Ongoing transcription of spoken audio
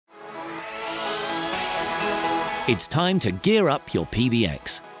It's time to gear up your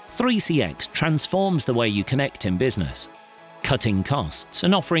PBX. 3CX transforms the way you connect in business, cutting costs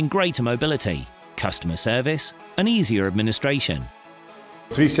and offering greater mobility, customer service and easier administration.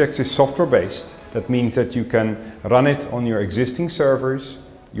 3CX is software-based. That means that you can run it on your existing servers,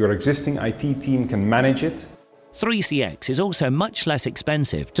 your existing IT team can manage it. 3CX is also much less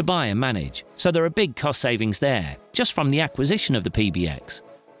expensive to buy and manage, so there are big cost savings there, just from the acquisition of the PBX.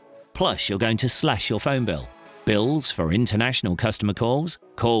 Plus, you're going to slash your phone bill. Bills for international customer calls,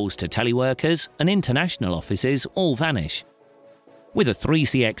 calls to teleworkers and international offices all vanish. With a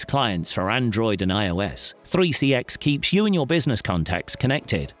 3CX clients for Android and iOS, 3CX keeps you and your business contacts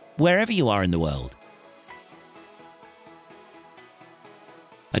connected, wherever you are in the world.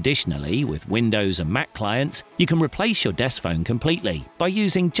 Additionally, with Windows and Mac clients, you can replace your desk phone completely by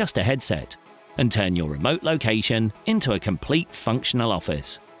using just a headset and turn your remote location into a complete functional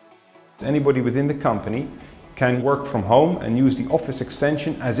office. Anybody within the company can work from home and use the Office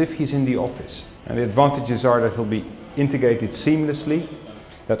extension as if he's in the office. And the advantages are that it will be integrated seamlessly,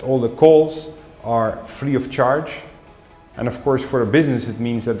 that all the calls are free of charge, and of course for a business it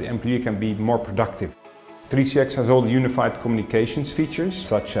means that the employee can be more productive. 3CX has all the unified communications features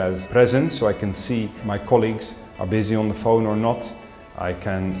such as presence, so I can see my colleagues are busy on the phone or not. I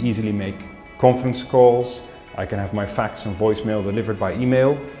can easily make conference calls, I can have my fax and voicemail delivered by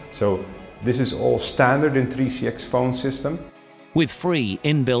email. So this is all standard in 3CX phone system. With free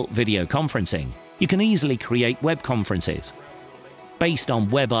inbuilt video conferencing, you can easily create web conferences. Based on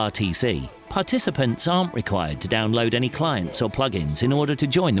WebRTC, participants aren't required to download any clients or plugins in order to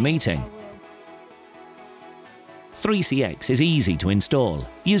join the meeting. 3CX is easy to install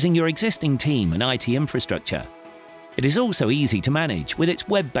using your existing team and IT infrastructure. It is also easy to manage with its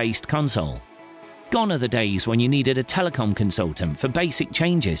web-based console. Gone are the days when you needed a telecom consultant for basic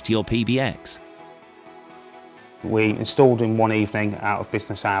changes to your PBX. We installed in one evening out of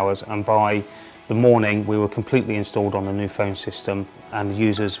business hours, and by the morning we were completely installed on the new phone system, and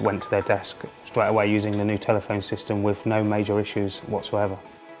users went to their desk straight away using the new telephone system with no major issues whatsoever.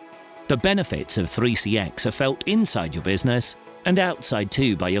 The benefits of 3CX are felt inside your business and outside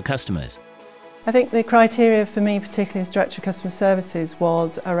too by your customers. I think the criteria for me, particularly as Director of Customer Services,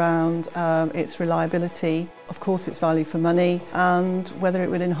 was around its reliability, of course its value for money, and whether it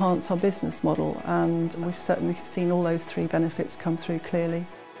would enhance our business model. And we've certainly seen all those three benefits come through clearly.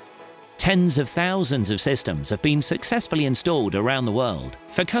 Tens of thousands of systems have been successfully installed around the world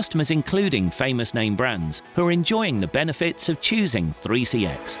for customers including famous name brands who are enjoying the benefits of choosing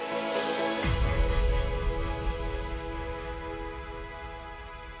 3CX.